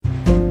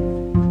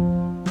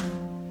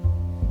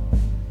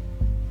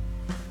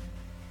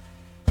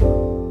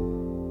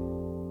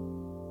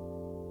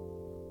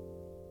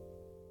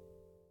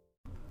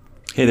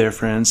Hey there,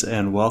 friends,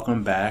 and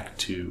welcome back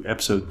to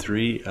episode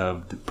 3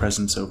 of the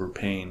Presence Over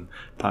Pain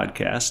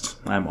podcast.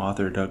 I'm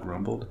author Doug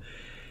Rumbold,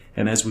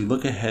 and as we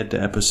look ahead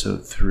to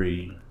episode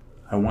 3,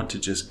 I want to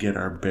just get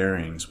our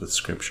bearings with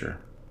Scripture.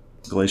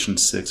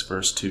 Galatians 6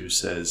 verse 2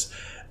 says,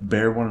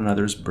 "Bear one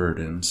another's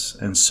burdens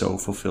and so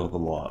fulfill the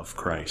law of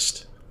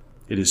Christ."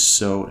 It is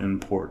so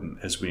important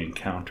as we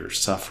encounter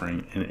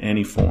suffering in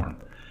any form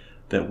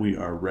that we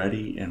are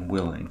ready and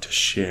willing to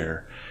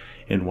share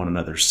in one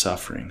another's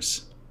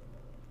sufferings.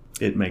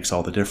 It makes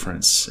all the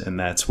difference, and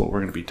that's what we're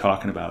going to be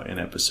talking about in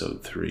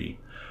episode 3.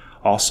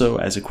 Also,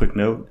 as a quick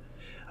note,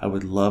 I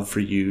would love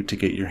for you to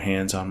get your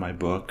hands on my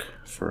book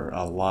for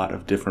a lot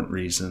of different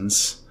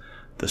reasons,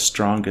 the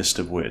strongest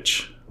of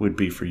which would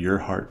be for your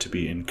heart to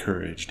be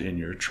encouraged in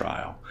your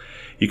trial.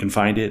 You can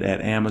find it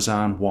at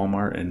Amazon,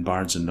 Walmart, and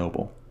Barnes &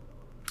 Noble.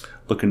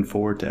 Looking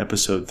forward to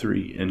episode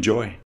 3.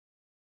 Enjoy.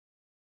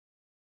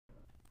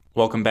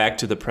 Welcome back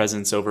to the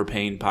Presence Over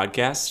Pain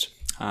podcast.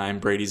 I'm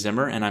Brady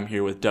Zimmer, and I'm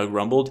here with Doug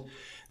Rumbold,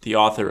 the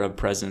author of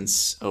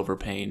Presence Over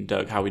Pain.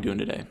 Doug, how are we doing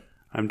today?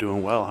 I'm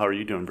doing well. How are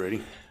you doing,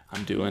 Brady?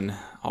 I'm doing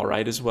all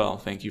right as well.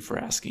 Thank you for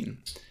asking.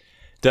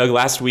 Doug,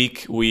 last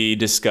week we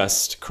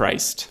discussed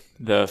Christ,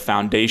 the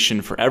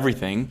foundation for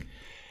everything,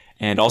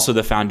 and also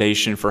the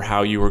foundation for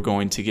how you were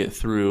going to get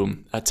through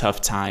a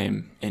tough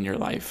time in your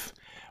life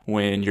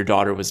when your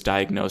daughter was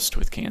diagnosed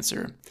with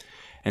cancer.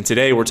 And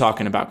today we're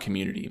talking about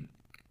community.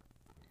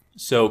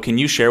 So can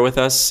you share with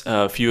us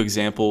a few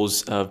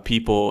examples of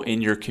people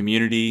in your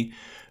community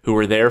who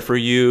were there for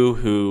you,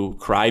 who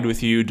cried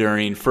with you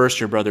during first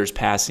your brother's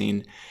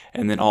passing,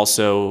 and then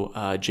also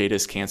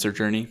Jada's cancer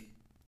journey?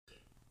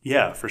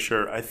 Yeah, for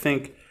sure. I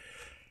think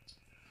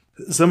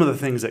some of the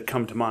things that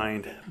come to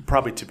mind,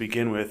 probably to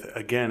begin with,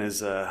 again,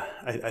 is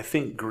I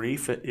think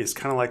grief is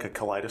kind of like a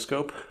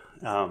kaleidoscope.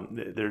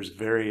 There's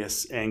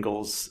various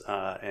angles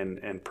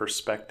and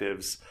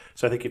perspectives.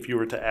 So I think if you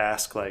were to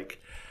ask, like,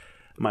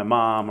 my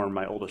mom or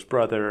my oldest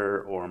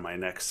brother or my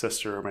next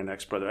sister or my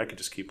next brother, I could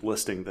just keep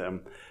listing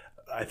them.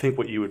 I think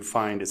what you would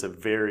find is a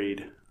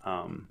varied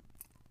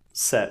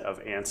set of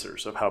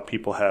answers of how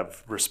people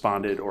have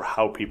responded, or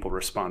how people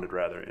responded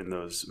rather, in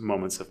those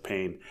moments of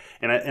pain.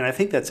 And I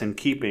think that's in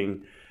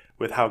keeping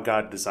with how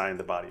God designed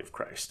the body of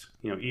Christ.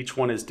 You know, each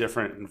one is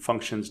different and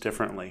functions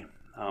differently.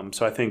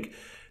 So I think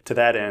to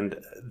that end,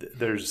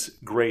 there's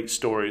great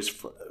stories.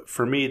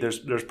 For me,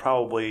 there's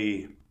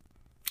probably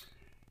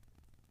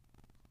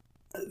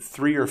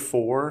 3 or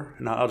 4,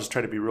 and I'll just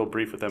try to be real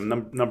brief with them.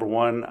 Number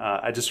one,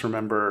 I just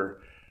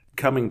remember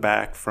coming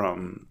back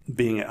from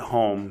being at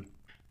home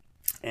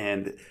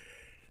and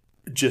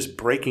just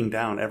breaking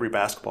down every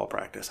basketball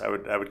practice. I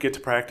would get to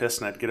practice,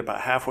 and I'd get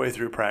about halfway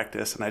through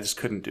practice, and I just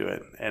couldn't do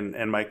it.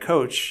 And my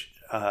coach,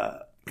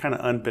 kind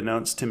of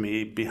unbeknownst to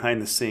me,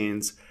 behind the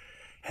scenes,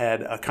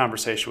 had a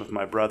conversation with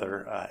my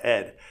brother,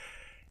 Ed.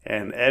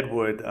 And Ed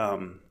would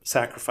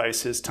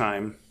sacrifice his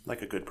time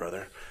like a good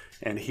brother.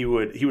 And he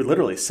would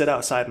literally sit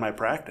outside my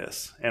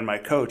practice, and my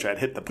coach, I'd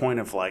hit the point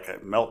of like a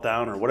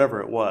meltdown or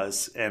whatever it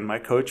was, and my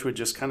coach would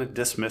just kind of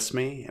dismiss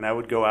me, and I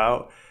would go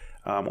out,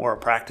 or a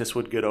practice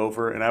would get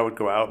over, and I would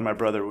go out, and my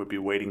brother would be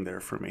waiting there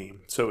for me.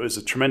 So it was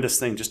a tremendous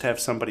thing just to have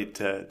somebody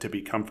to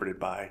be comforted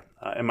by.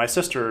 And my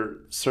sister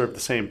served the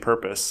same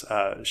purpose.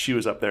 She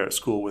was up there at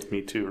school with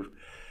me too.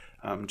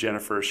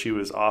 Jennifer, she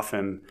was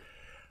often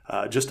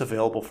just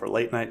available for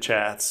late night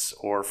chats,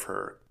 or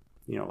for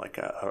like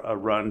a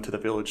run to the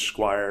village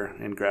square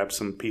and grab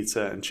some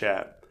pizza and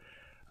chat.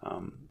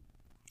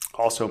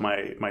 Also,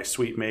 my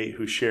sweet mate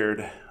who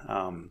shared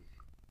a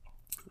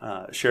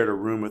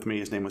room with me,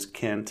 his name was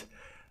Kent.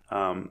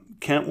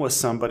 Kent was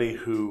somebody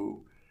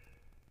who,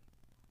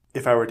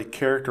 if I were to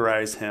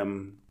characterize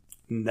him,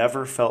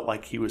 never felt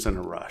like he was in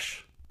a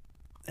rush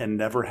and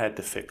never had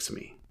to fix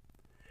me.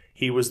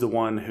 He was the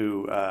one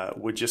who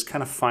would just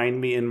kind of find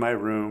me in my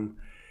room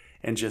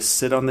and just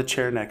sit on the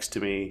chair next to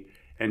me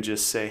and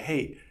just say,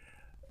 "Hey,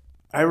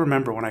 I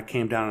remember when I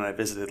came down and I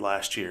visited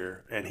last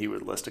year," and he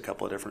would list a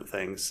couple of different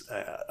things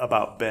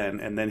about Ben,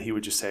 and then he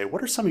would just say,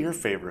 "What are some of your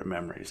favorite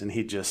memories?" And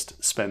he'd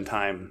just spend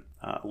time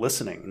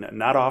listening,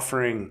 not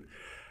offering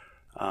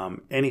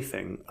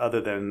anything other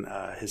than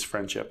his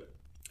friendship.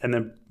 And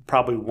then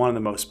probably one of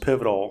the most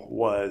pivotal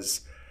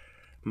was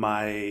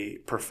my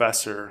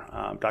professor,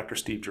 Dr.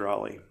 Steve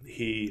Girali.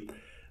 He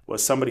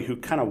was somebody who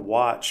kind of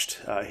watched,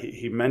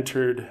 he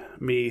mentored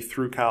me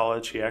through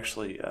college. He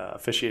actually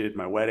officiated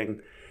my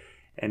wedding.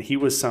 And he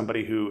was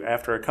somebody who,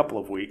 after a couple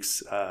of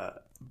weeks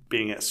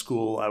being at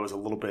school, I was a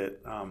little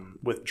bit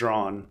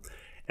withdrawn.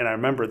 And I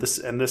remember this,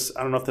 I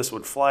don't know if this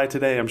would fly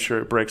today. I'm sure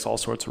it breaks all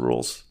sorts of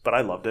rules, but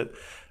I loved it.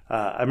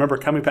 I remember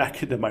coming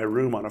back into my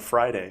room on a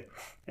Friday,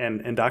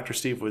 and Dr.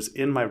 Steve was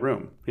in my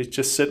room. He's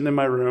just sitting in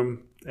my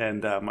room,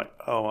 and I'm like,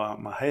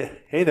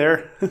 hey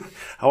there,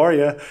 how are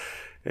you?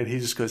 And he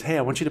just goes, "Hey,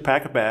 I want you to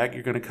pack a bag.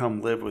 You're going to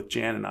come live with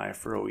Jan and I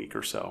for a week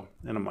or so."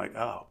 And I'm like,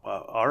 "Oh,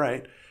 well, all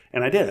right."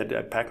 And I did.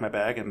 I packed my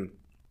bag, and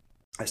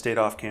I stayed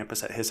off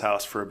campus at his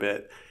house for a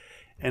bit.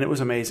 And it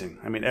was amazing.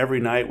 I mean, every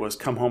night was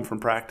come home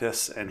from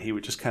practice, and he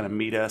would just kind of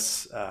meet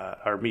us,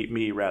 or meet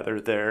me rather,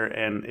 there.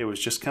 And it was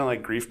just kind of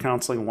like grief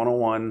counseling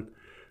 101,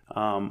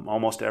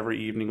 almost every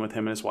evening with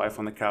him and his wife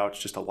on the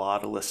couch. Just a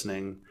lot of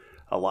listening,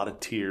 a lot of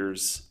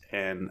tears,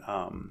 and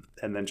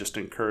then just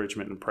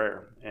encouragement and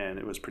prayer. And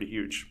it was pretty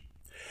huge.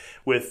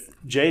 With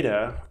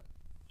Jada,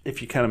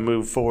 if you kind of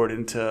move forward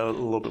into a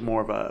little bit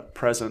more of a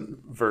present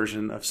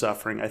version of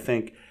suffering, I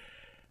think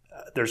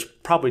there's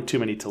probably too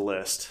many to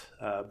list,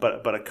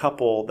 but a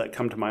couple that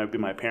come to mind would be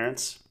my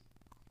parents.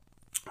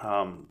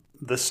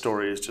 This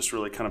story is just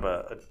really kind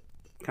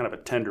of a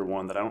tender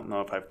one that I don't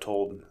know if I've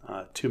told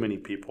too many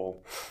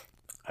people.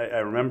 I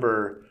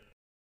remember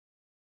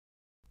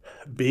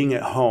being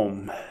at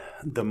home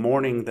the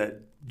morning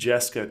that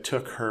Jessica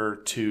took her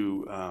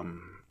to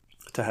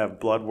have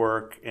blood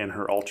work and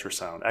her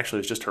ultrasound. Actually,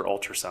 it was just her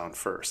ultrasound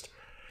first,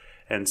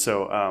 and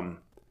so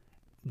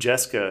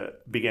Jessica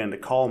began to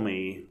call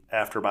me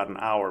after about an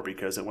hour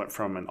because it went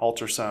from an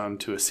ultrasound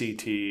to a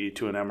CT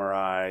to an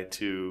MRI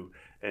to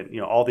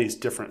all these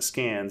different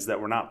scans that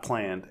were not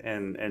planned.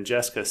 And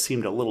Jessica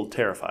seemed a little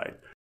terrified.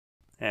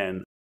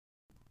 And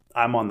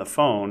I'm on the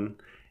phone,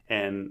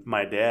 and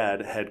my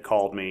dad had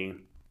called me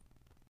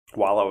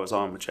while I was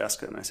on with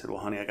Jessica. And I said, well,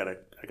 honey, I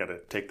gotta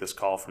take this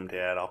call from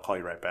Dad. I'll call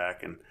you right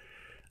back.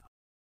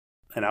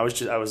 And I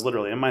was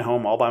literally in my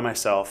home all by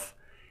myself.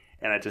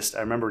 And I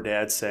remember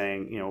Dad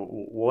saying,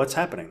 what's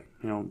happening?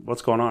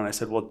 What's going on? I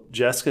said, well,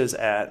 Jessica's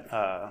at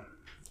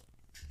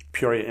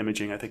Peoria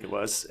Imaging, I think it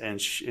was, and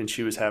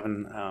she was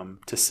having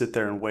to sit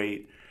there and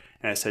wait.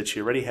 And I said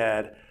she already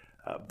had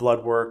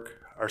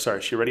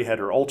she already had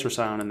her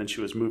ultrasound, and then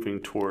she was moving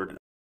toward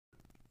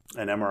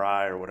an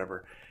MRI or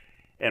whatever.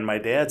 And my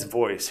dad's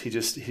voice, he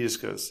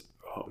just goes,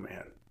 oh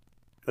man,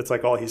 that's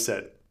like all he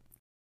said.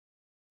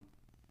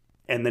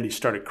 And then he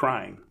started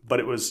crying,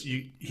 but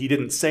he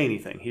didn't say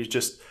anything. He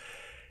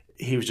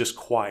was just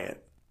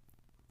quiet.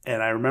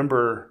 And I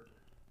remember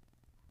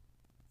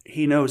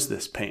he knows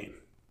this pain.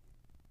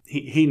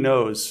 He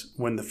knows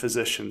when the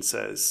physician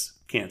says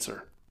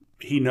cancer.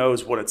 He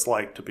knows what it's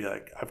like to be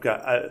like,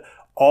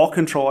 all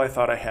control I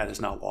thought I had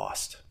is now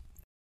lost.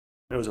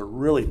 It was a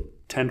really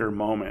tender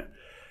moment,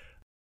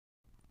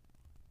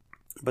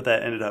 but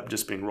that ended up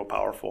just being real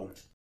powerful.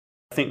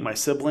 I think my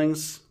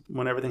siblings,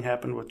 when everything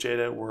happened with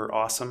Jada, were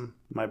awesome.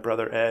 My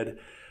brother Ed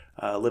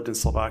lived in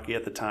Slovakia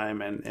at the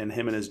time, and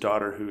him and his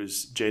daughter,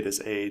 who's Jada's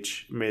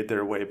age, made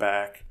their way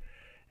back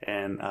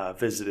and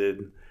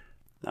visited,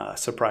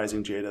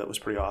 surprising Jada. That was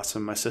pretty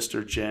awesome. My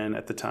sister Jen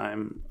at the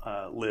time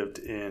lived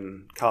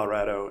in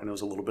Colorado, and it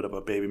was a little bit of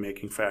a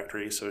baby-making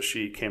factory, so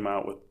she came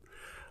out with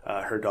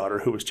her daughter,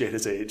 who was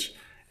Jada's age,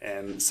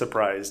 and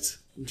surprised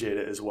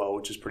Jada as well,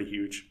 which is pretty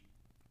huge.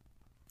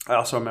 I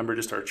also remember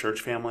just our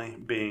church family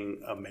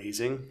being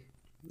amazing.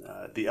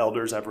 The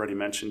elders I've already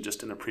mentioned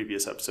just in a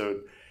previous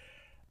episode,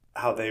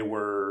 how they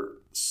were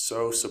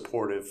so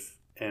supportive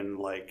and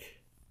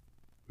like,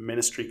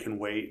 ministry can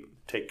wait,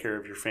 take care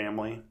of your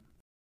family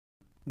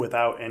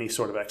without any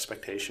sort of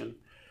expectation.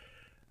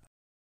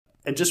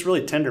 And just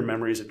really tender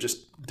memories of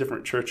just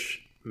different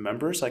church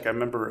members. Like I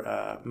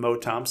remember Mo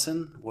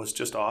Thompson was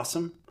just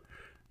awesome.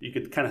 You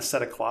could kind of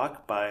set a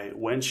clock by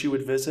when she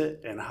would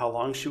visit and how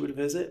long she would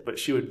visit, but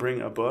she would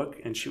bring a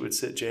book and she would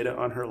sit Jada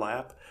on her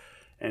lap,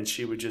 and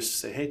she would just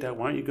say, hey, Dad,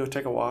 why don't you go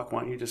take a walk?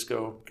 Why don't you just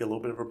go get a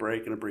little bit of a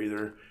break and a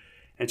breather?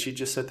 And she'd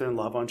just sit there and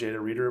love on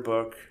Jada, read her a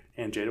book,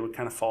 and Jada would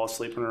kind of fall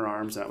asleep in her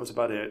arms, and that was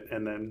about it.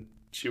 And then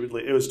she would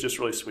leave. It was just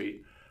really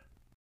sweet.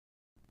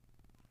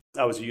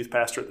 I was a youth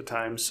pastor at the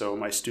time, so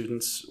my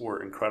students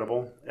were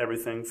incredible.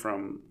 Everything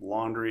from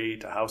laundry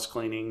to house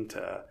cleaning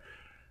to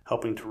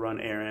helping to run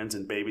errands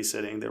and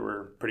babysitting, they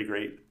were pretty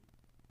great.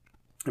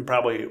 And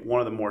probably one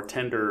of the more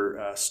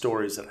tender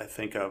stories that I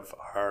think of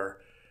are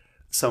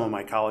some of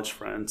my college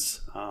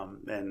friends,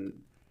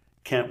 and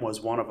Kent was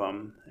one of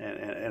them,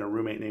 and a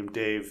roommate named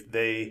Dave.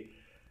 I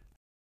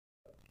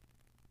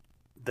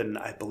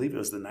believe it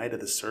was the night of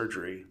the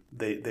surgery,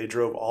 they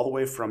drove all the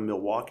way from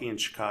Milwaukee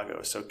and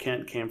Chicago. So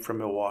Kent came from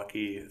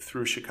Milwaukee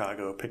through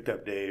Chicago, picked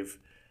up Dave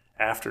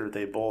after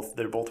they both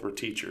were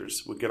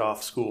teachers, would get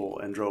off school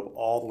and drove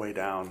all the way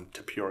down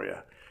to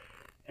Peoria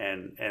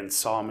and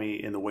saw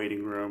me in the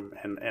waiting room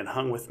and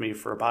hung with me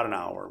for about an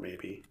hour,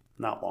 maybe,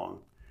 not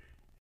long.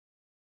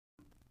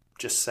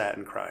 Just sat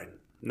and cried.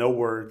 No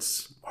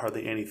words,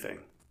 hardly anything.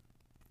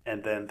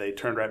 And then they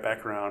turned right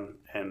back around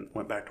and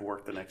went back to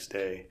work the next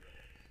day.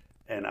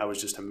 And I was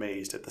just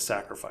amazed at the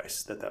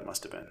sacrifice that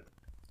must have been.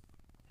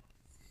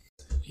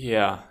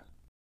 Yeah.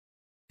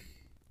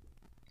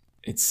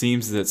 It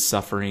seems that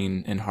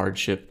suffering and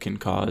hardship can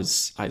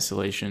cause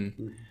isolation,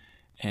 mm-hmm.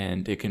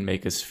 and it can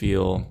make us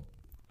feel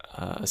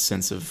a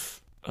sense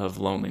of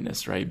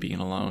loneliness, right? Being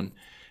alone.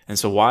 And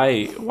so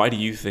why do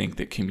you think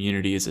that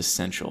community is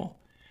essential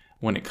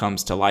when it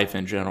comes to life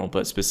in general,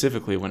 but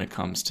specifically when it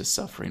comes to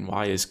suffering?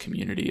 Why is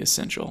community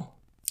essential?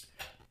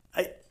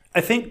 I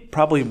think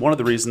probably one of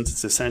the reasons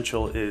it's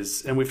essential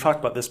is, and we've talked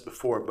about this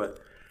before, but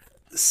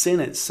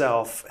sin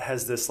itself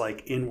has this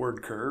like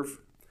inward curve.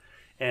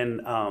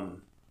 And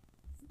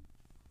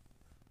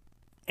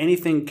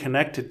anything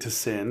connected to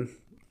sin,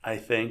 I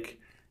think,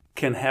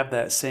 can have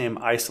that same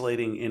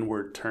isolating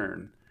inward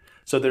turn.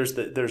 So there's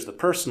the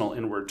personal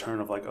inward turn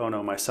of like, oh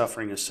no, my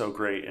suffering is so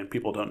great and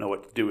people don't know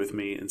what to do with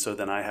me, and so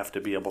then I have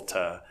to be able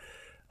to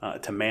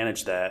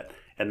manage that,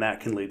 and that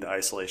can lead to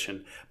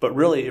isolation. But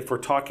really, if we're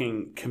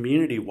talking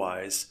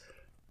community-wise,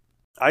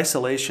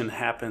 isolation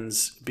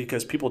happens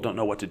because people don't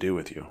know what to do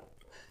with you.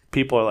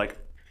 People are like,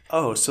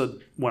 oh, so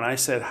when I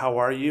said, how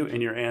are you?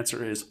 And your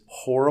answer is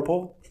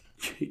horrible,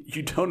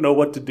 you don't know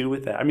what to do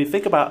with that. I mean,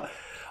 think about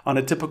on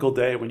a typical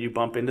day when you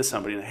bump into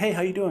somebody and, hey,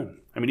 how you doing?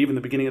 I mean, even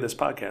the beginning of this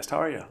podcast, how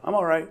are you? I'm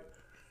all right.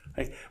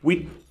 Like,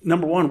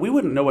 number one, we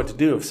wouldn't know what to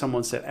do if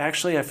someone said,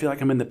 actually, I feel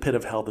like I'm in the pit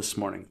of hell this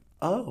morning.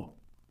 Oh,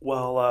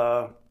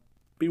 well,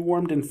 be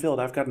warmed and filled.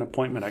 I've got an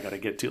appointment I got to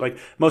get to. Like,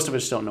 most of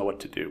us don't know what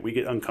to do. We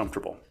get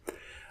uncomfortable.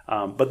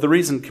 But the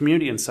reason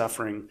community and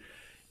suffering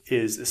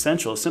is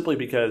essential is simply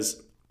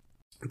because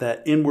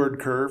that inward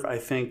curve, I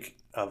think,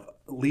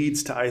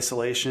 leads to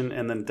isolation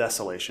and then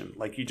desolation.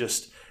 Like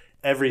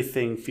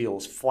everything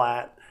feels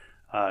flat.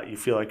 You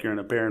feel like you're in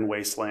a barren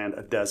wasteland,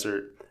 a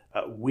desert.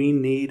 We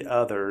need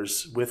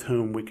others with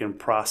whom we can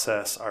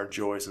process our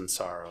joys and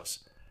sorrows.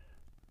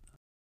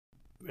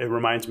 It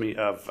reminds me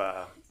of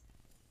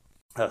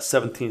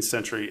 17th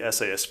century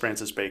essayist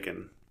Francis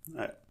Bacon.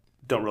 I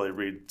don't really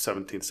read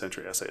 17th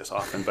century essayists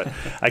often, but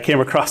I came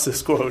across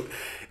this quote,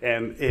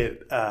 and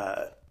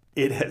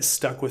it has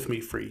stuck with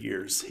me for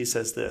years. He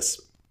says this: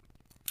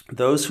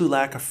 "Those who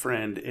lack a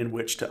friend in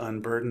which to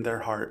unburden their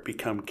heart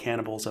become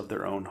cannibals of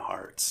their own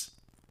hearts."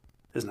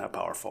 Isn't that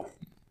powerful?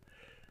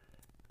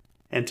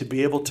 And to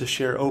be able to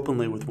share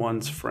openly with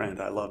one's friend,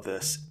 I love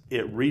this,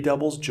 it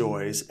redoubles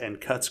joys and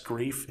cuts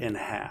grief in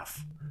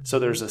half. So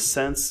there's a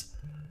sense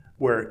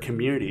where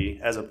community,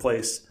 as a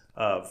place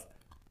of,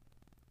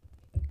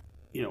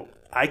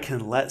 I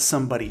can let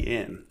somebody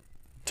in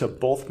to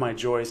both my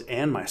joys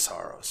and my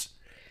sorrows,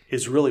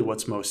 is really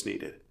what's most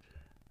needed.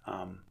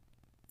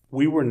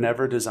 We were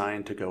never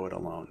designed to go it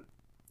alone.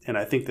 And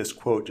I think this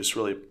quote just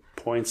really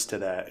points to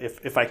that.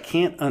 If I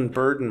can't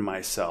unburden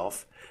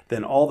myself,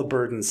 then all the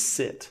burdens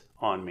sit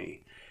on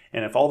me.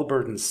 And if all the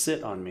burdens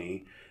sit on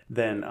me,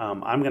 then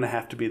I'm going to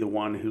have to be the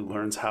one who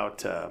learns how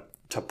to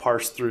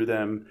parse through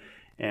them.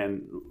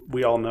 And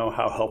we all know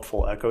how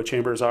helpful echo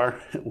chambers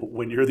are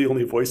when you're the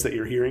only voice that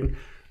you're hearing.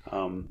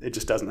 It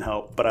just doesn't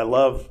help. But I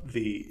love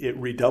it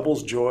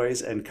redoubles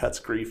joys and cuts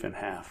grief in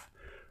half.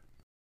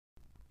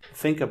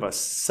 Think of a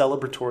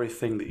celebratory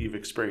thing that you've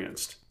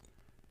experienced.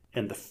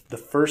 And the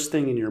first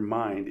thing in your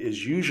mind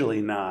is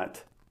usually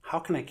not, how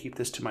can I keep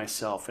this to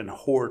myself and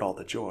hoard all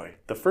the joy?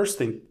 The first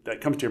thing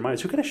that comes to your mind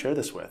is, who can I share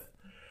this with?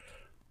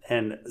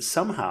 And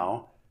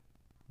somehow,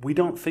 we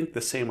don't think the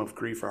same of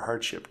grief or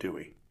hardship, do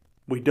we?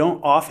 We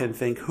don't often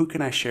think, who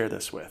can I share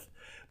this with?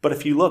 But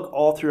if you look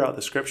all throughout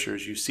the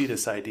scriptures, you see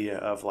this idea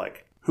of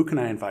like, who can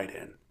I invite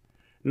in?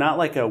 Not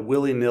like a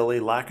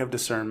willy-nilly, lack of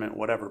discernment,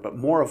 whatever, but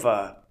more of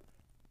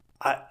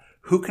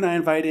who can I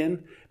invite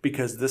in?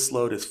 Because this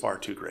load is far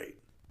too great.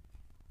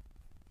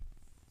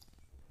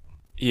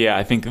 Yeah,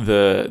 I think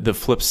the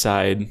flip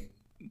side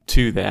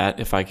to that,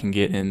 if I can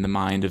get in the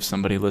mind of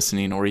somebody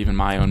listening, or even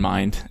my own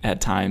mind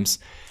at times,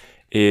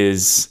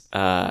 is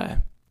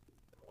but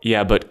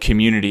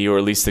community, or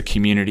at least the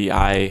community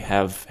I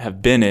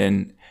have been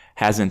in,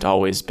 hasn't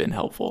always been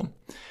helpful.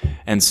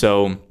 And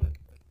so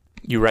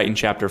you write in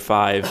chapter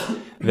 5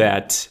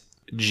 that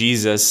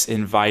Jesus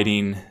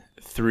inviting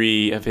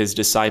 3 of his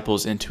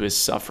disciples into his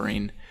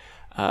suffering,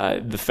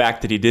 the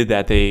fact that he did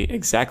that, they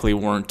exactly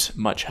weren't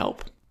much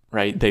help.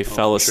 Right? They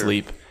fell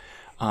asleep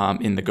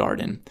in the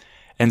garden.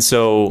 And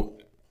so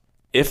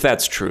if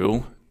that's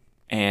true,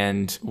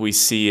 and we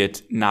see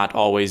it not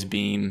always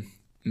being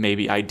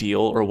maybe ideal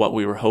or what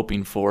we were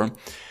hoping for,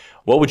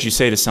 what would you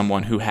say to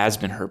someone who has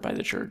been hurt by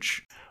the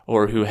church,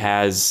 or who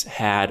has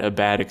had a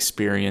bad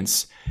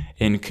experience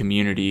in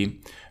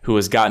community, who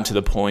has gotten to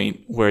the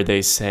point where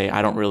they say,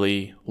 I don't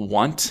really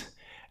want,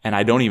 and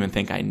I don't even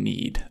think I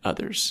need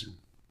others?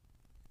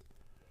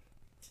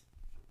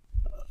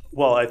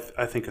 Well,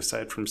 I think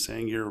aside from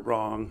saying you're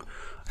wrong,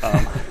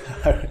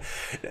 I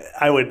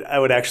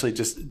would actually,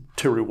 just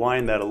to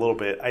rewind that a little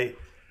bit, I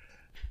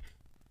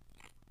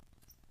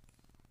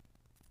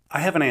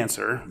have an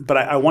answer, but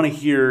I want to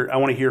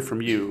hear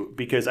from you,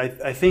 because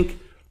I think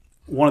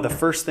one of the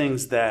first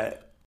things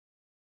that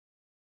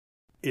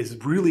is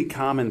really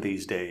common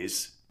these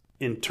days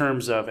in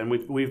terms of, and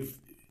we've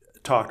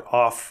talked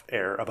off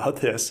air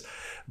about this,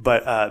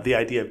 but the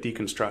idea of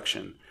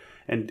deconstruction.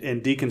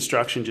 And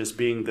deconstruction just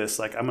being this,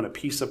 like, I'm going to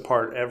piece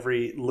apart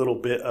every little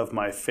bit of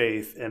my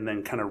faith and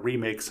then kind of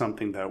remake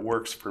something that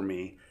works for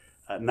me.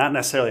 Not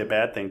necessarily a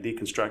bad thing.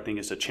 Deconstructing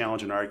is a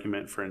challenge and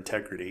argument for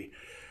integrity.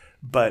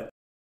 But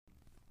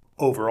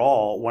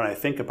overall, when I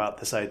think about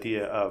this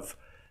idea of,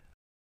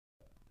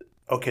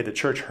 okay, the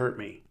church hurt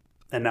me,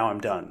 and now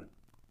I'm done.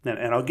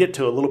 And I'll get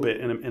to a little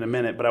bit in a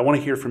minute, but I want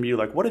to hear from you,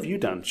 like, what have you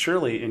done?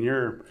 Surely in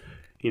your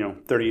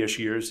 30-ish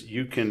years,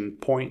 you can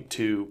point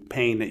to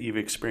pain that you've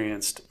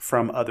experienced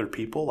from other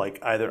people, like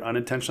either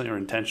unintentionally or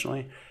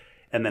intentionally,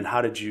 And then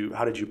how did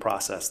you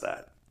process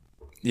that?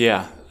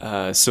 Yeah.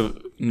 So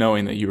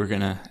knowing that you were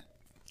going to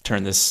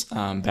turn this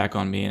back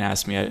on me and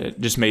ask me, I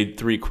just made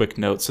 3 quick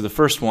notes. So the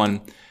first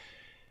one,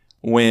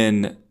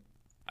 when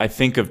I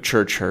think of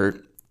church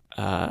hurt,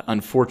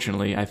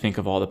 unfortunately, I think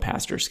of all the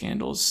pastor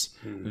scandals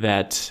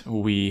that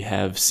we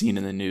have seen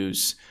in the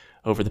news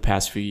over the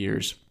past few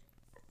years.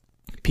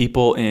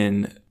 People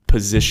in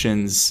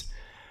positions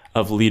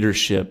of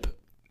leadership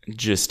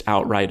just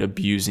outright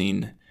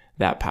abusing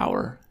that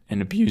power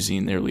and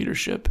abusing their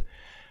leadership.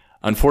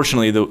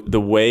 Unfortunately,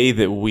 the way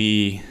that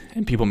we,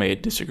 and people may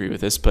disagree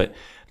with this, but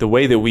the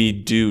way that we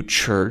do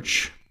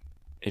church,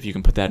 if you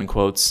can put that in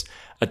quotes,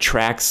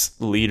 attracts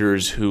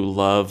leaders who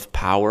love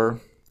power,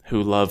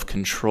 who love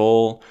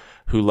control,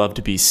 who love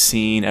to be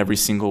seen every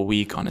single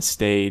week on a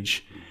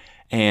stage.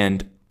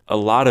 And a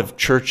lot of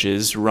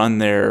churches run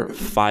their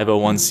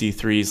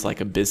 501c3s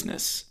like a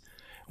business,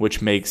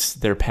 which makes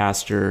their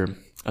pastor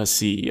a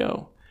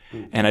CEO.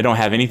 And I don't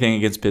have anything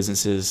against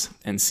businesses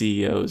and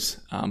CEOs,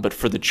 but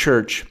for the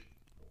church,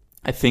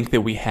 I think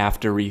that we have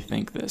to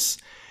rethink this.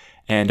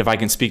 And if I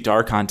can speak to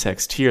our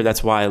context here,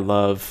 that's why I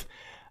love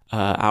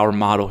our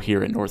model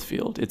here at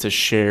Northfield. It's a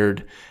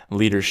shared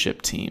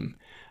leadership team.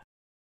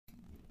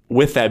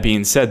 With that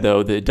being said,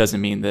 though, that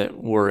doesn't mean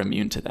that we're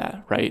immune to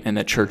that, right? And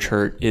that church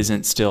hurt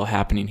isn't still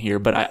happening here.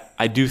 But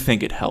I do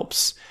think it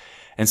helps.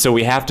 And so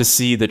we have to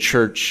see the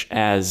church,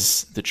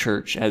 as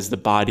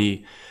the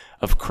body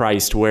of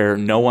Christ, where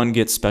no one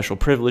gets special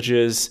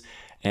privileges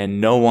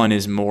and no one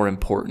is more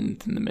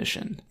important than the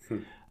mission.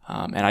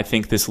 And I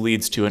think this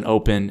leads to an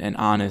open and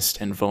honest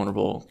and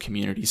vulnerable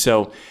community.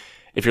 So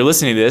if you're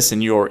listening to this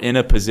and you're in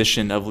a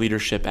position of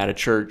leadership at a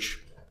church,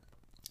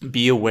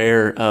 be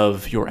aware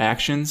of your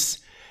actions,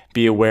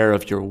 be aware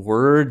of your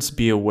words,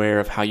 be aware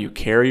of how you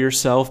carry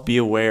yourself, be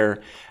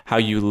aware how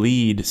you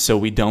lead, so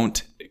we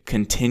don't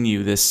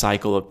continue this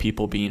cycle of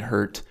people being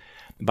hurt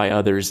by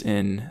others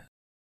in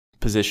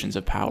positions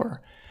of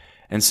power.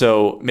 And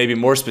so maybe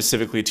more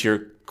specifically to your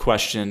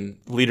question,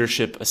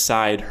 leadership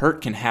aside,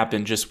 hurt can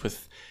happen just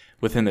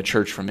within the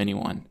church from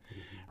anyone,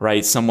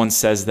 right? Someone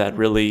says that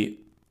really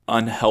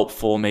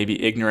unhelpful,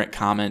 maybe ignorant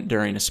comment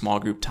during a small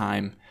group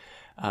time,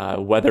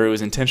 whether it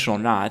was intentional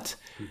or not,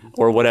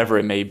 or whatever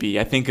it may be.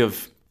 I think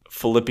of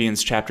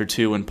Philippians chapter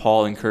 2 when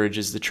Paul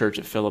encourages the church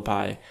at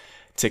Philippi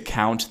to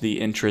count the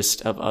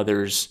interest of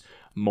others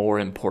more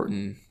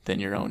important than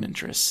your own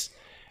interests.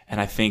 And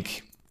I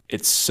think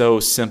it's so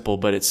simple,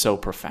 but it's so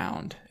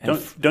profound. And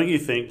don't you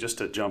think, just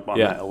to jump on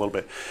that a little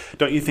bit,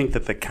 don't you think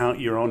that the count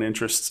your own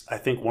interests, I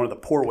think one of the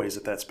poor ways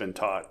that that's been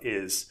taught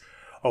is,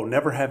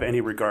 never have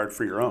any regard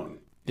for your own.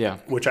 Yeah.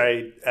 Which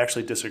I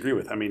actually disagree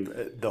with. I mean,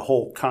 the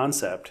whole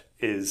concept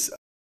is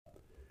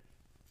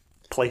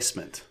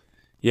placement.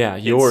 Yeah,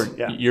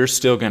 you're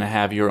still going to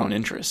have your own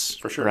interests,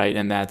 for sure, right?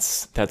 And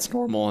that's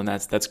normal, and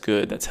that's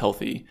good, that's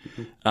healthy.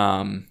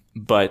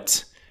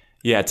 But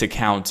yeah, to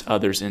count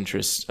others'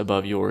 interests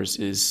above yours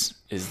is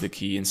the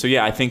key. And so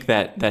yeah, I think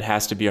that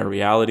has to be our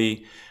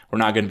reality. We're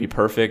not going to be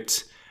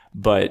perfect,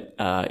 but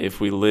if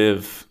we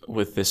live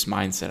with this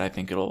mindset, I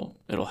think it'll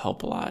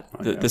help a lot.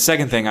 The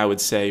second thing I would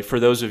say, for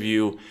those of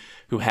you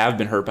who have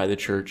been hurt by the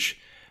church,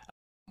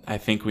 I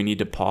think we need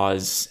to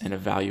pause and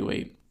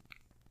evaluate.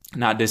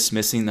 Not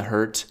dismissing the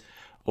hurt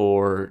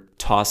or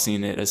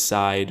tossing it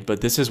aside, but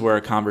this is where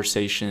a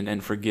conversation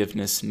and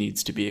forgiveness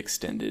needs to be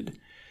extended.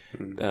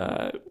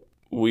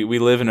 We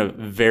live in a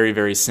very,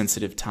 very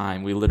sensitive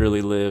time. We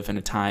literally live in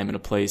a time and a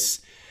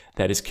place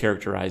that is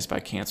characterized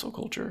by cancel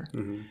culture.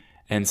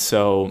 And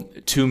so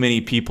too many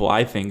people,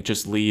 I think,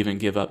 just leave and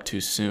give up too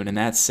soon, and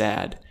that's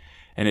sad,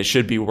 and it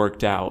should be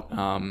worked out.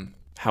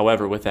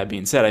 However, with that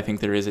being said, I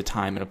think there is a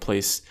time and a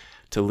place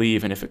to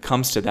leave, and if it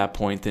comes to that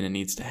point, then it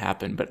needs to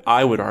happen. But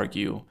I would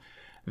argue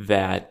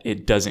that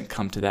it doesn't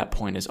come to that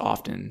point as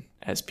often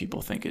as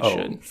people think it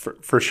should.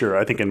 For sure.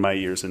 I think in my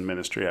years in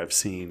ministry, I've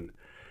seen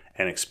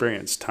and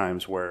experienced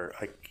times where,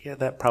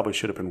 that probably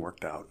should have been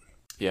worked out.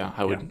 Yeah,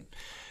 I would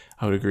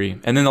agree.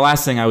 And then the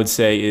last thing I would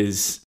say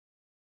is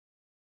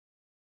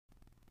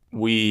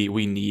we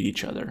need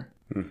each other,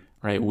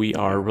 right? We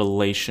are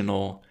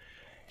relational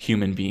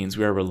human beings.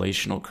 We are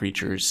relational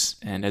creatures.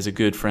 And as a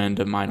good friend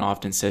of mine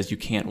often says, you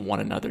can't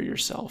one another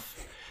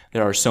yourself.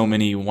 There are so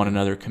many one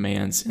another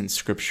commands in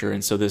Scripture.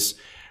 And so this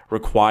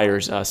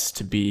requires us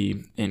to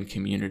be in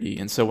community.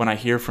 And so when I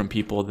hear from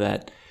people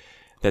that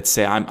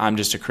say, I'm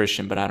just a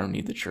Christian, but I don't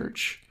need the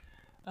church,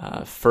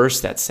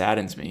 first, that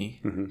saddens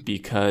me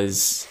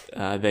because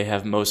they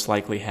have most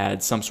likely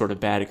had some sort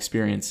of bad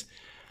experience.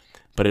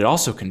 But it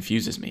also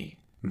confuses me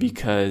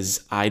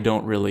because I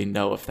don't really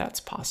know if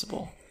that's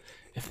possible,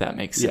 if that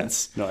makes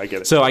sense. No, I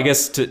get it. So I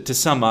guess to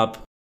sum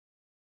up,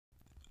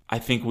 I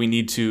think we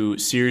need to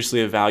seriously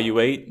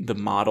evaluate the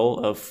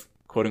model of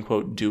quote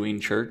unquote doing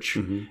church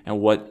and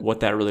what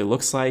that really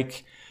looks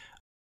like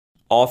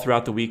all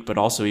throughout the week, but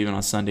also even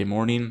on Sunday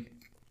morning,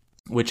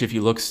 which if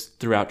you look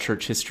throughout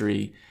church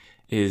history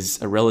is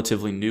a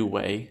relatively new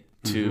way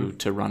to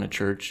run a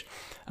church.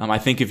 I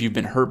think if you've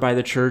been hurt by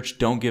the church,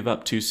 don't give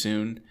up too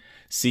soon.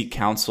 Seek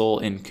counsel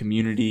in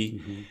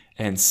community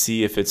and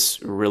see if it's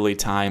really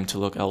time to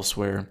look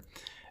elsewhere.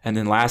 And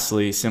then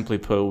lastly, simply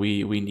put,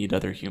 we need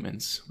other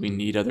humans. We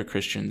need other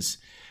Christians.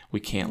 We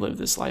can't live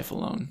this life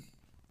alone.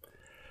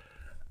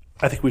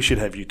 I think we should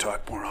have you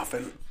talk more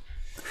often.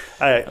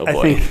 Oh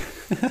boy.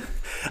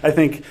 I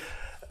think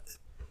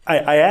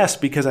I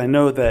ask because I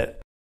know that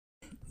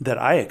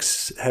I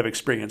have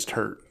experienced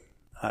hurt,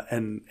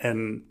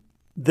 and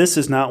this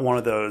is not one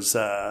of those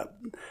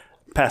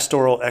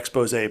pastoral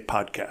expose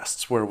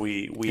podcasts where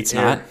we It's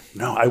air,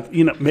 not?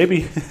 No,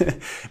 maybe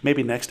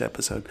maybe next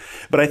episode.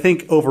 But I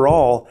think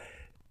overall,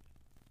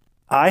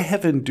 I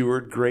have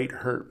endured great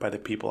hurt by the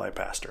people I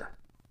pastor.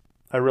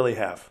 I really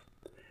have.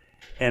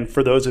 And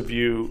for those of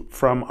you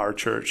from our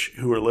church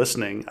who are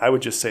listening, I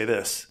would just say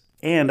this,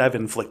 and I've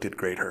inflicted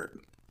great hurt,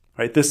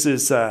 right? This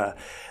is, I'm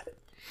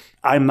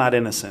not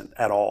innocent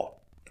at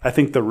all. I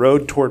think the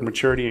road toward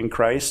maturity in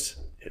Christ,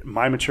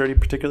 my maturity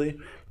particularly,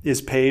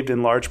 is paved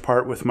in large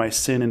part with my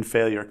sin and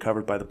failure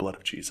covered by the blood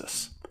of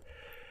Jesus.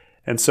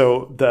 And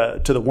so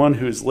to the one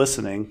who's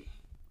listening,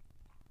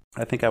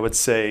 I think I would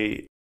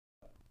say,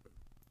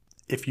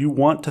 if you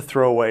want to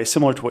throw away,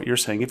 similar to what you're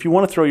saying, if you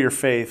want to throw your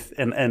faith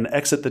and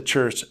exit the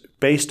church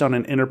based on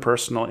an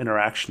interpersonal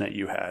interaction that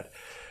you had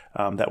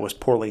that was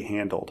poorly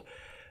handled,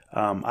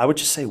 I would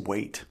just say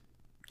wait.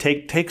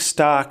 Take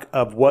stock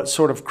of what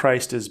sort of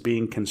Christ is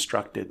being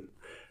constructed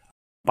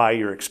by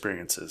your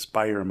experiences,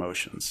 by your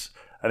emotions.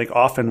 I think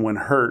often when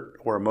hurt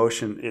or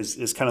emotion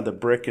is kind of the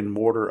brick and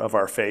mortar of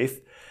our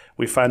faith,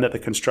 we find that the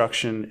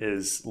construction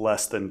is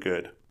less than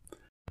good.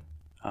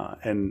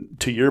 And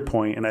to your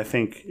point, and I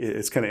think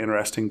it's kind of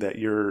interesting that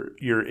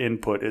your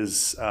input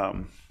is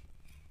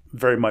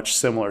very much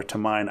similar to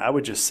mine. I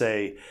would just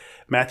say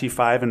Matthew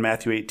 5 and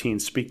Matthew 18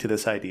 speak to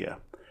this idea.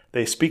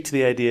 They speak to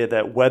the idea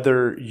that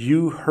whether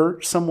you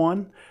hurt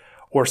someone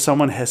or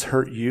someone has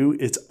hurt you,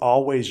 it's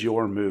always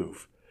your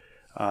move.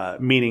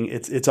 Meaning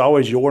it's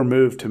always your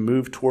move to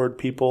move toward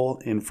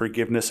people in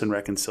forgiveness and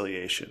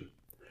reconciliation.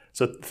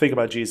 So think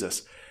about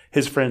Jesus.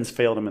 His friends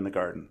failed him in the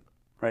garden.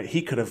 Right,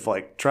 he could have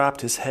dropped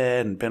his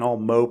head and been all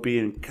mopey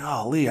and,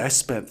 golly, I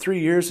spent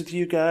 3 years with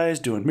you guys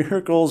doing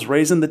miracles,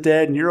 raising the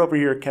dead, and you're over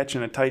here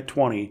catching a tight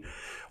 20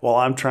 while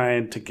I'm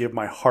trying to give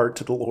my heart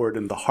to the Lord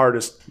in the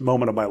hardest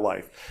moment of my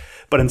life.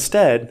 But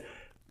instead,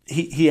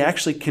 he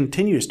actually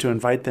continues to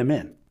invite them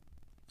in.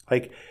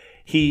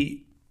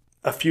 He,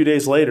 a few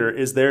days later,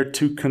 is there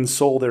to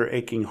console their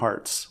aching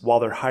hearts while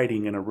they're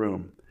hiding in a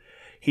room.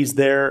 He's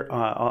there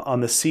on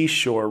the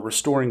seashore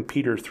restoring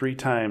Peter 3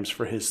 times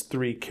for his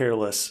 3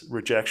 careless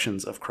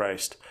rejections of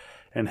Christ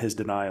and his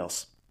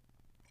denials.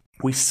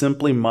 We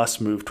simply must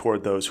move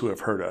toward those who have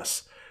hurt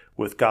us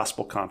with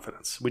gospel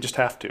confidence. We just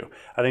have to.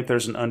 I think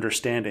there's an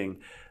understanding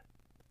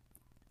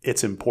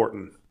it's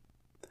important.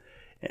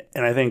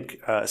 And I think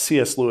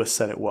C.S. Lewis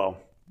said it well.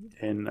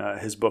 In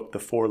his book, The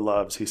Four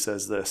Loves, he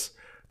says this: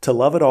 "To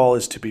love at all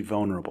is to be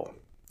vulnerable.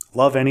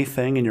 Love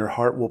anything and your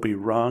heart will be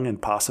wrung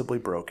and possibly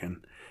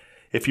broken.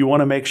 If you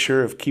want to make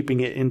sure of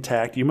keeping it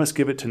intact, you must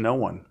give it to no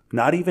one,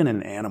 not even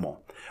an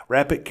animal.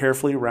 Wrap it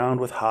carefully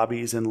around with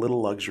hobbies and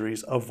little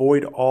luxuries.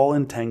 Avoid all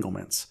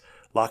entanglements.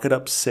 Lock it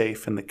up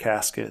safe in the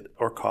casket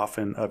or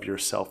coffin of your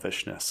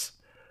selfishness.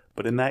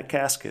 But in that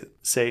casket,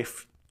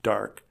 safe,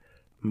 dark,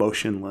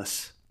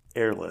 motionless,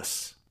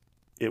 airless,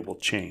 it will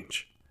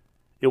change.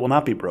 It will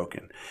not be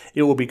broken.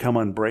 It will become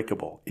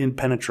unbreakable,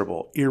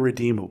 impenetrable,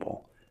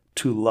 irredeemable.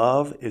 To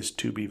love is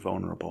to be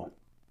vulnerable."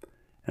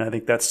 And I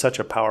think that's such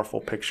a powerful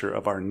picture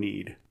of our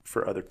need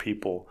for other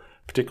people,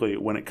 particularly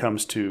when it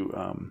comes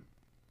to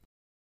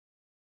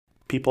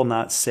people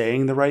not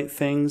saying the right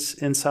things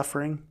in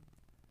suffering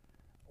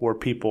or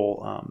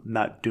people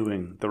not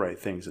doing the right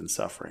things in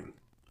suffering.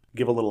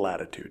 Give a little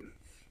latitude.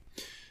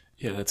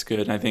 Yeah, that's good.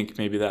 And I think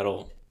maybe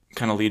that'll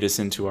kind of lead us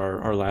into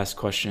our last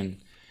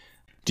question.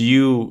 Do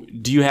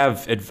you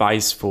have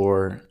advice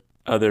for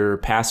other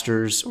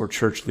pastors or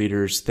church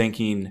leaders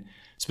thinking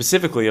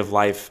specifically of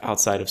life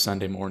outside of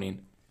Sunday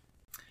morning?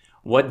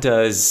 What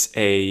does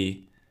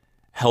a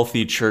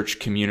healthy church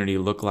community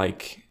look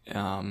like,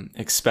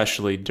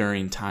 especially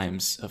during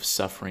times of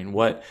suffering?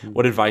 What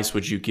advice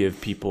would you give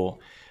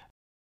people,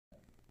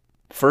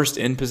 first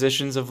in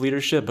positions of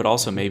leadership, but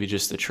also maybe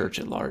just the church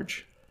at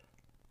large?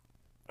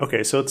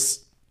 Okay, so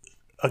it's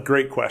a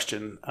great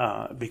question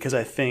because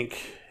I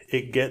think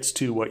it gets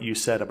to what you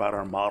said about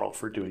our model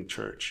for doing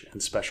church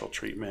and special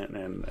treatment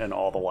and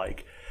all the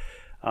like.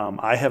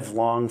 I have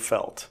long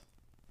felt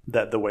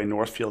that the way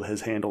Northfield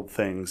has handled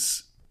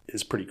things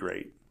is pretty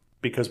great,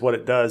 because what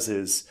it does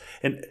is,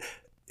 and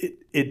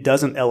it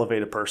doesn't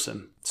elevate a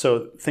person.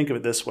 So think of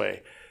it this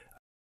way.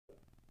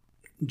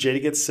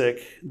 JD gets sick.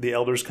 The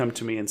elders come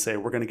to me and say,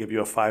 we're going to give you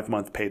a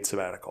 5-month paid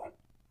sabbatical.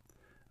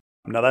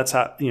 Now that's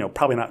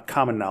probably not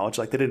common knowledge.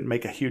 They didn't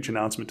make a huge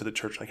announcement to the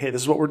church hey,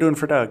 this is what we're doing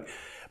for Doug,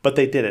 but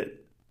they did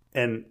it.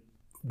 And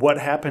what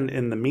happened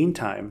in the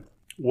meantime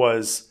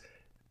was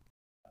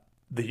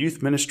the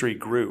youth ministry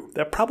grew.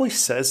 That probably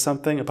says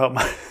something about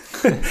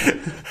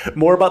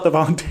more about the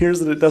volunteers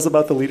than it does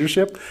about the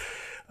leadership.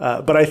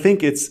 But I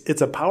think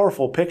it's a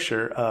powerful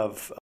picture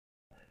of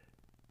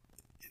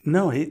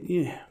no,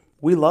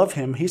 we love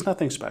him. He's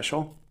nothing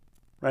special,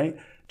 right?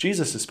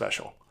 Jesus is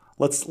special.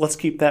 Let's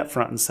keep that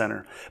front and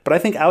center. But I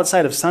think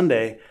outside of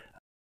Sunday,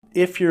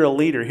 if you're a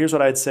leader, here's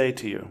what I'd say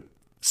to you.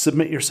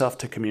 Submit yourself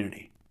to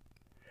community.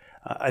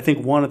 I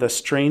think one of the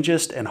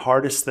strangest and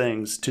hardest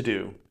things to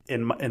do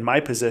in my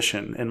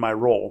position, in my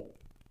role,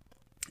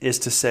 is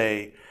to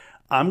say,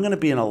 I'm going to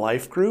be in a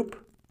life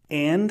group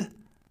and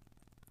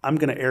I'm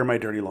going to air my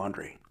dirty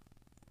laundry.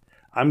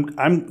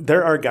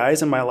 There are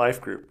guys in my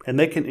life group, and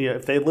they can,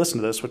 if they listen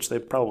to this, which they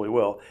probably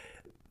will,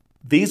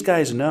 these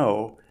guys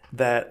know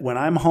that when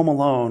I'm home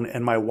alone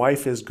and my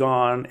wife is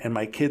gone and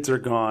my kids are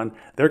gone,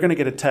 they're going to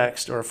get a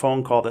text or a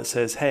phone call that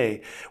says,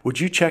 hey,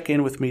 would you check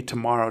in with me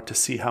tomorrow to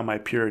see how my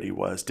purity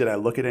was? Did I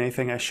look at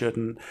anything I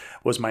shouldn't?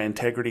 Was my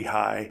integrity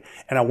high?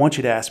 And I want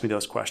you to ask me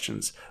those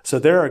questions. So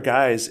there are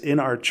guys in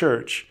our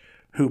church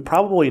who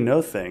probably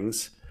know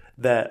things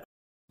that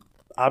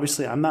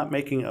obviously I'm not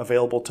making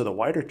available to the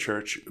wider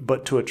church,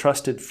 but to a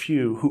trusted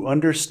few who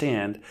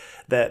understand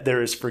that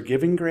there is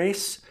forgiving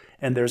grace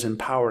and there's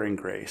empowering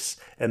grace.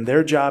 And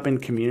their job in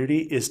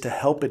community is to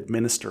help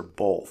administer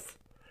both.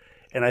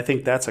 And I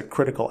think that's a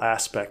critical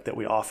aspect that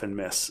we often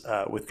miss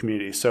with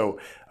community. So,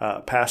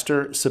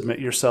 pastor, submit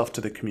yourself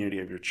to the community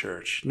of your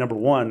church. Number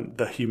one,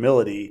 the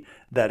humility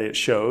that it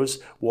shows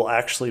will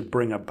actually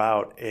bring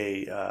about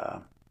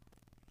a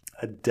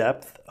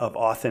depth of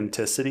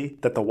authenticity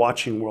that the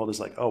watching world is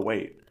like, oh,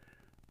 wait,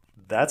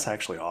 that's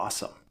actually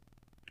awesome.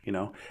 You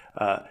know,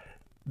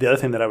 the other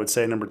thing that I would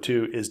say, number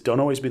two, is don't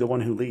always be the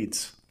one who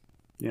leads.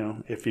 You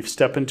know, if you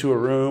step into a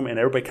room and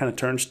everybody kind of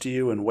turns to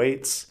you and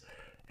waits,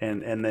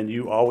 and then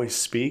you always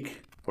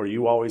speak or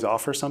you always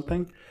offer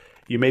something,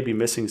 you may be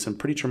missing some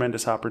pretty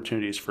tremendous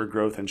opportunities for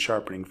growth and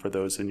sharpening for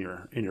those in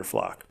your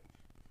flock.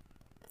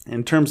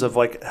 In terms of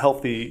like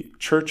healthy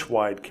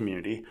church-wide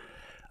community,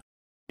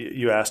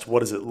 you asked,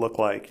 what does it look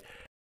like?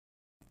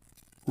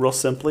 Real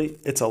simply,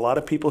 it's a lot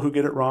of people who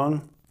get it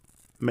wrong,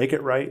 make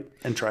it right,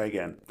 and try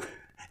again.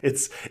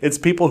 It's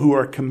people who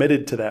are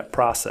committed to that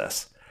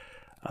process.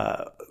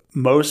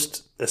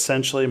 Most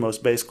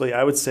basically,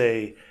 I would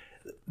say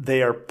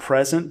they are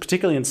present,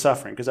 particularly in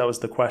suffering, because that was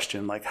the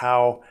question, like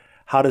how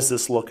does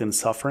this look in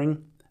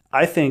suffering?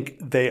 I think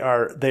they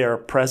are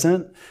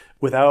present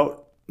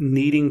without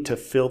needing to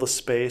fill the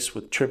space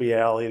with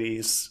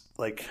trivialities,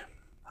 like,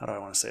 how do I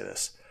want to say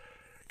this?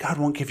 God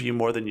won't give you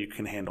more than you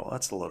can handle.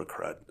 That's a load of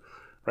crud,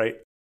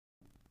 right?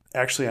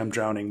 Actually, I'm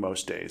drowning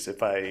most days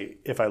if I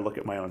look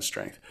at my own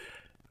strength.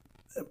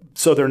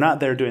 So they're not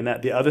there doing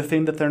that. The other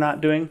thing that they're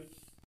not doing,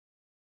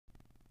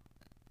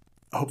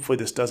 hopefully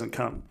this doesn't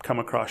come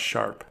across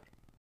sharp,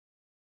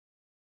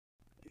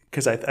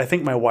 because I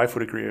think my wife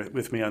would agree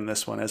with me on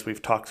this one as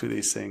we've talked through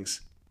these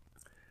things.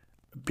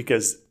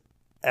 Because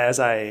as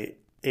I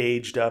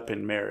aged up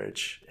in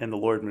marriage and the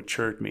Lord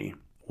matured me,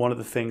 one of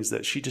the things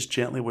that she just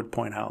gently would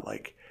point out,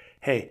 like,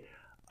 hey,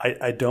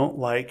 I don't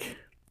like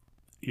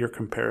your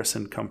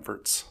comparison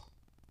comforts.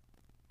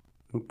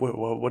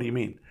 What do you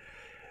mean?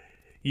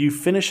 You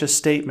finish a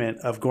statement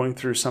of going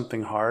through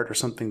something hard or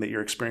something that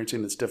you're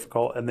experiencing that's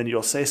difficult, and then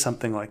you'll say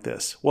something like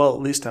this: well,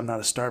 at least I'm not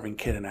a starving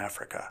kid in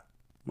Africa.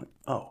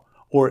 Oh,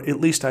 or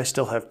at least I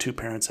still have two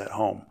parents at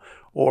home.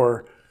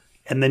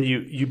 And then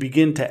you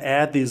begin to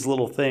add these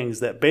little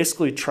things that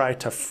basically try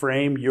to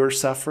frame your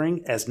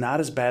suffering as not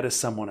as bad as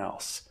someone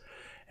else.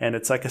 And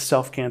it's like a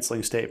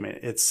self-canceling statement.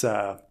 It's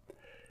the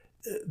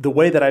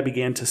way that I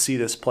began to see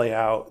this play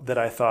out, that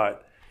I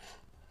thought,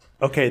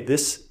 okay,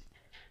 this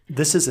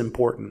is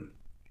important,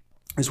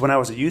 is when I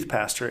was a youth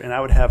pastor and I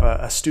would have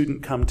a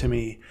student come to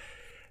me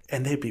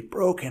and they'd be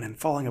broken and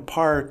falling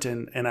apart.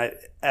 And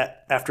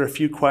after a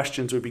few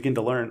questions, we begin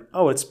to learn,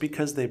 oh, it's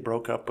because they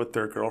broke up with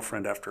their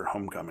girlfriend after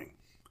homecoming.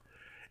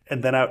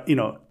 And then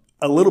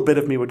a little bit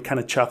of me would kind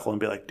of chuckle and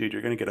be like, dude,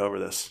 you're going to get over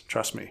this.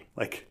 Trust me.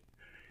 Like,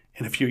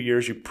 in a few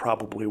years, you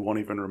probably won't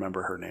even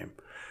remember her name.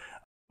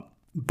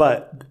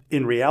 But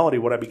in reality,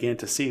 what I began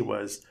to see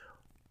was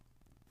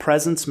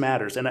presence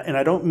matters. And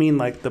I don't mean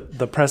like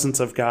the presence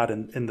of God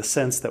in the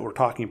sense that we're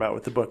talking about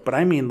with the book, but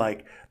I mean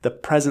like the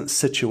present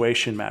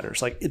situation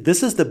matters. Like,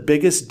 this is the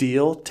biggest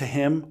deal to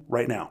him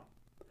right now.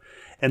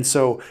 And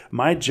so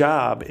my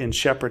job in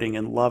shepherding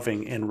and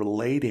loving and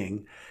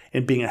relating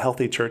and being a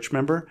healthy church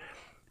member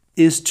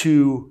is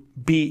to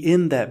be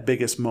in that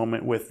biggest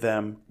moment with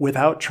them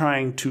without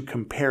trying to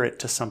compare it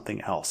to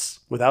something else,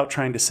 without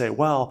trying to say,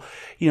 well,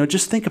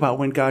 just think about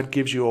when God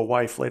gives you a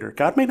wife later.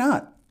 God may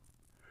not.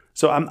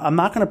 So I'm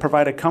not going to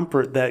provide a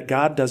comfort that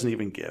God doesn't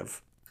even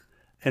give.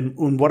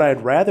 And what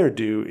I'd rather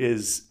do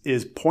is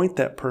point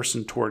that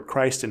person toward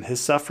Christ and his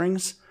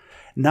sufferings,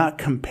 not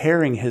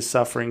comparing his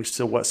sufferings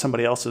to what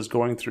somebody else is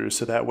going through,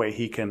 so that way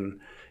he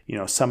can,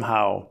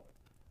 somehow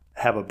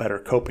have a better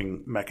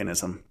coping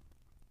mechanism.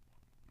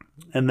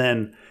 And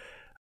then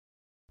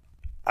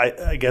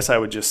I guess I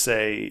would just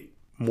say,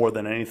 more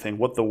than anything,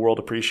 what the world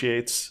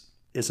appreciates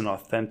is an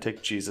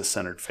authentic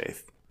Jesus-centered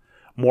faith.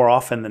 More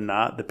often than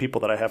not, the people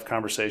that I have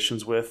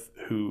conversations with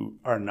who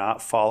are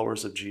not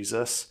followers of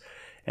Jesus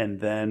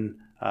and then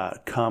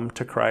come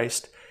to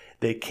Christ,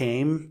 they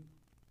came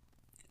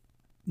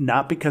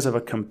not because of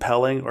a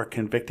compelling or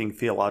convicting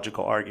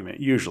theological argument,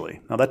 usually.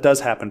 Now, that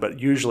does happen, but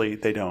usually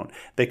they don't.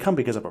 They come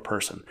because of a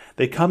person.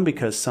 They come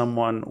because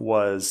someone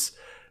was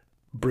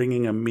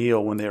bringing a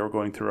meal when they were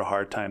going through a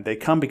hard time. They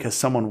come because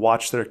someone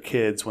watched their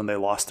kids when they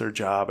lost their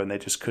job and they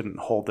just couldn't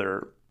hold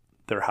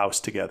their house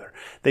together.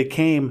 They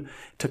came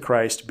to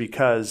Christ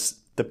because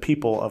the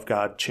people of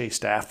God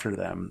chased after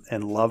them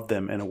and loved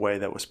them in a way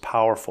that was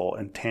powerful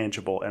and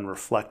tangible and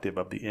reflective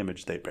of the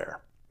image they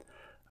bear.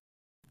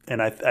 And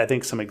I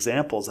think some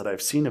examples that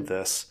I've seen of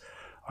this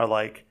are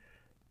like,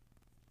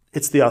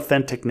 it's the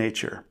authentic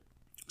nature.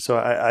 So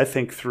I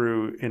think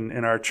through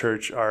in our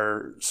church,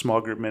 our small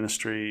group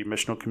ministry,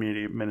 missional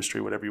community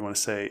ministry, whatever you want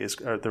to say,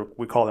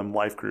 we call them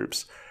life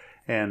groups.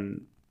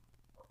 And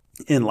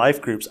in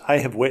life groups, I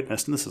have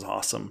witnessed, and this is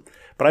awesome,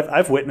 but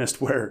I've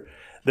witnessed where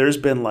there's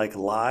been like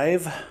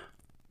live,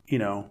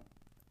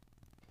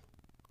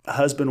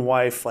 husband,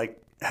 wife,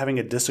 like having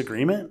a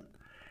disagreement,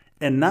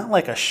 and not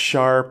like a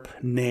sharp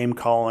name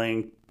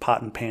calling,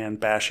 pot and pan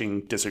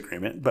bashing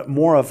disagreement, but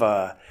more of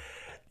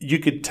you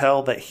could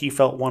tell that he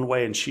felt one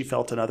way and she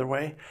felt another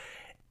way.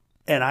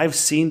 And I've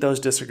seen those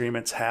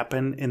disagreements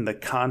happen in the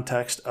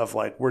context of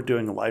like, we're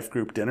doing a life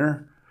group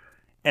dinner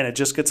and it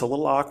just gets a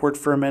little awkward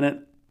for a minute.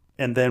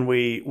 And then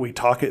we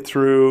talk it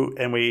through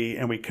and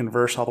we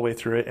converse all the way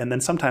through it. And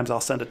then sometimes I'll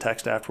send a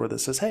text afterward that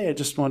says, hey, I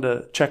just wanted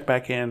to check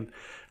back in.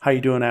 How you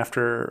doing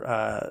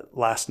after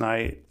last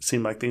night?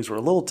 Seemed like things were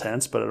a little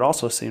tense, but it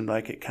also seemed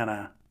like it kind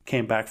of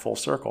came back full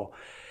circle.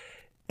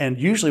 And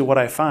usually what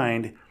I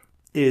find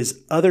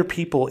is other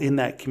people in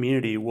that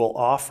community will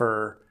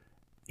offer,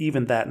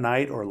 even that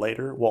night or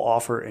later, will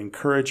offer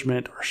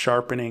encouragement or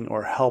sharpening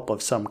or help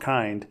of some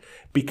kind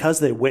because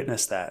they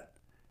witnessed that,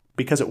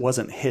 because it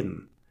wasn't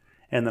hidden.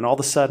 And then all of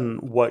a sudden,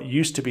 what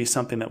used to be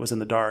something that was in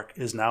the dark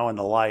is now in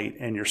the light,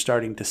 and you're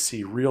starting to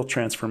see real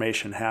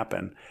transformation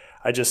happen.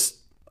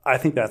 I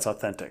think that's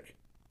authentic.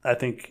 I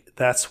think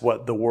that's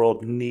what the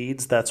world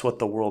needs. That's what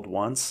the world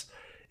wants,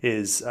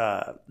 is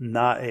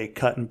not a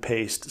cut and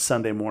paste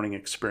Sunday morning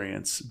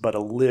experience, but a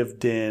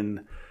lived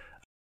in.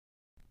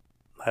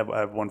 I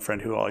have one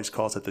friend who always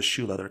calls it the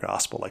shoe leather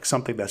gospel, like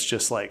something that's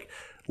just like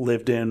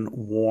lived in,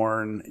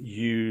 worn,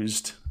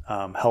 used,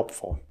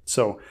 helpful.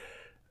 So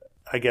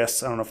I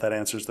guess I don't know if that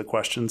answers the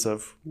questions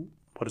of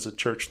what does a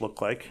church look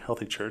like,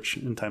 healthy church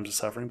in times of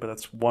suffering, but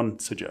that's one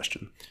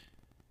suggestion.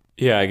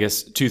 Yeah, I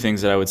guess two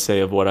things that I would say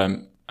of what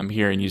I'm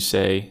hearing you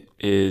say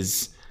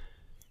is,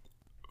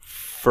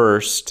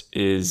 first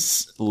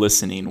is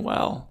listening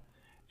well.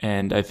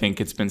 And I think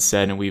it's been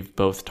said, and we've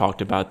both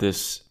talked about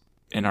this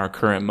in our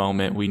current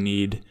moment, we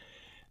need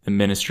the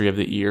ministry of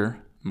the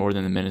ear more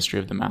than the ministry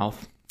of the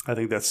mouth. I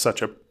think that's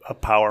such a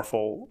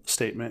powerful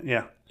statement.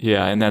 Yeah.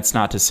 Yeah, and that's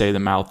not to say the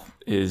mouth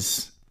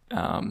is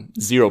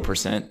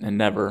 0% and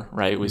never,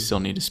 right? We still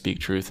need to speak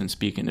truth and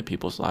speak into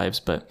people's lives.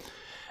 But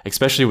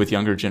especially with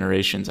younger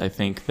generations, I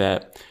think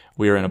that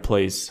we are in a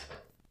place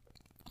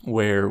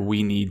where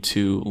we need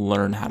to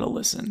learn how to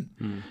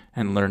listen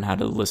and learn how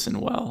to listen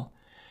well.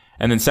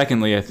 And then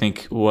secondly, I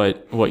think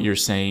what you're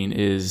saying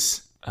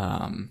is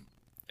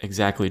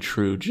exactly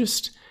true.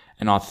 Just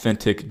an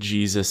authentic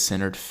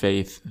Jesus-centered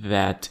faith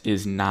that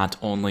is not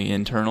only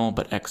internal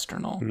but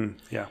external. Mm-hmm.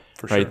 Yeah,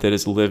 for sure. Right, that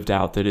is lived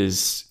out, that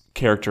is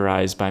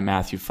characterized by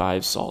Matthew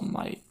 5, salt and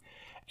light.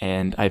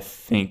 And I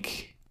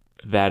think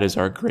that is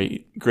our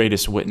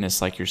greatest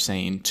witness, like you're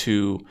saying,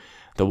 to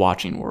the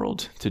watching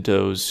world, to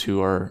those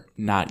who are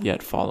not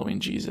yet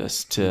following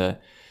Jesus, to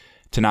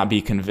not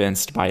be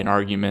convinced by an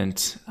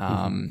argument,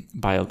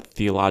 by a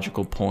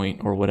theological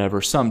point or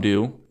whatever. Some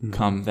do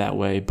come that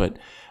way, but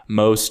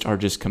most are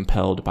just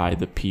compelled by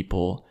the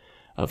people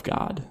of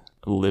God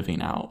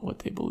living out what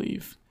they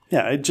believe.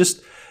 Yeah, I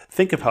just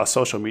think of how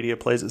social media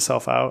plays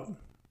itself out,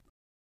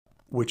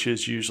 which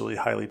is usually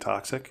highly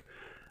toxic.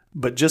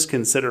 But just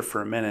consider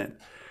for a minute,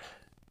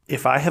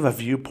 if I have a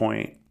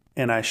viewpoint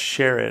and I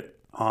share it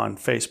on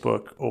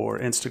Facebook or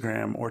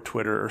Instagram or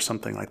Twitter or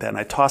something like that, and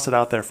I toss it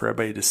out there for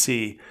everybody to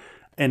see,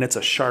 and it's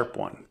a sharp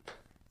one.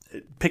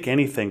 Pick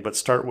anything, but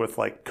start with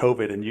like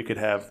COVID, and you could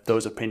have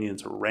those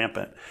opinions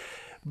rampant.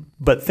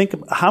 But think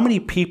of how many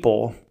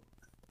people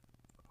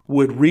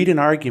would read an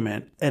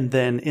argument and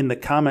then in the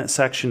comment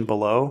section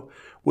below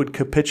would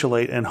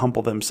capitulate and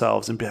humble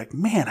themselves and be like,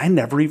 man, I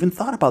never even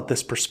thought about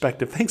this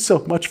perspective. Thanks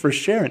so much for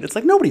sharing. It's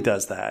like nobody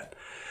does that.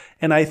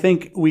 And I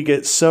think we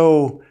get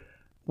so,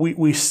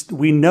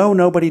 we know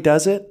nobody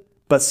does it,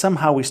 but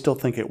somehow we still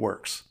think it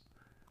works.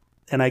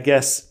 And I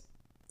guess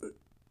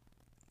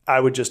I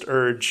would just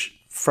urge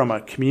from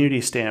a community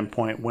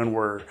standpoint, when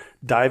we're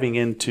diving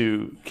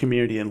into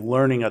community and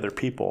learning other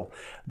people,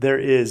 there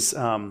is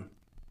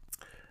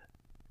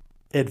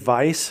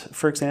advice,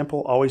 for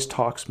example, always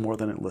talks more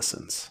than it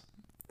listens.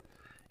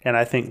 And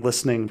I think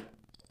listening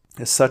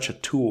is such a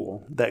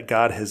tool that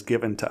God has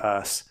given to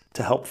us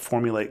to help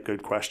formulate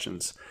good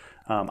questions.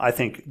 I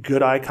think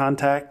good eye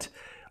contact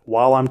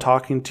while I'm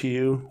talking to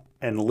you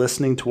and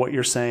listening to what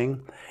you're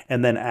saying,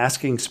 and then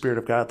asking Spirit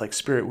of God, like,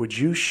 Spirit, would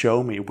you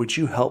show me, would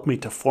you help me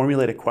to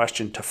formulate a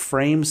question, to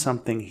frame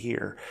something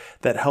here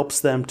that helps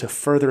them to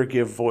further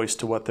give voice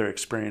to what they're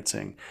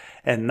experiencing,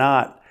 and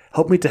not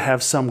help me to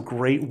have some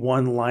great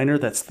one-liner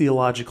that's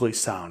theologically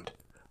sound.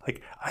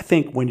 Like, I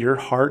think when your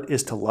heart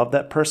is to love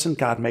that person,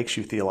 God makes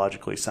you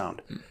theologically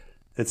sound.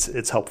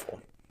 It's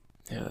helpful.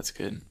 Yeah, that's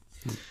good.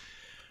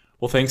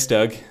 Well, thanks,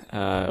 Doug.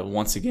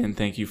 Once again,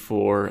 thank you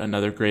for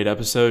another great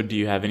episode. Do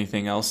you have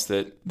anything else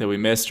that we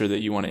missed or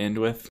that you want to end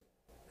with?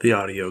 The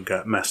audio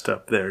got messed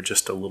up there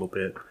just a little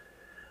bit,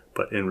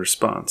 but in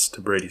response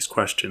to Brady's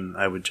question,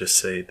 I would just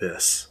say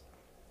this.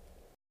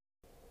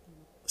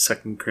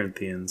 2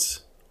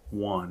 Corinthians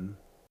 1,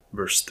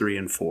 verse 3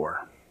 and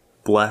 4.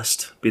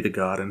 Blessed be the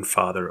God and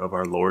Father of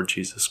our Lord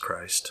Jesus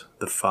Christ,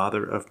 the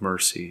Father of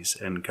mercies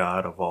and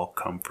God of all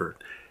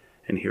comfort.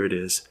 And here it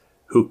is,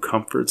 who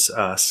comforts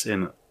us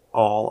in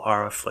all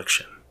our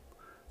affliction,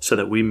 so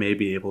that we may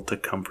be able to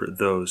comfort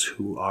those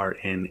who are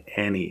in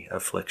any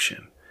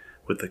affliction,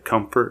 with the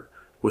comfort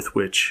with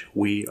which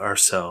we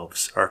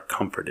ourselves are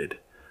comforted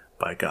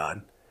by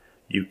God.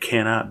 You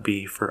cannot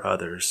be for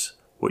others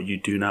what you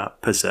do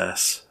not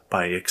possess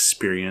by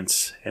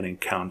experience and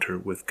encounter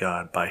with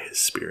God by His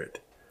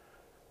Spirit.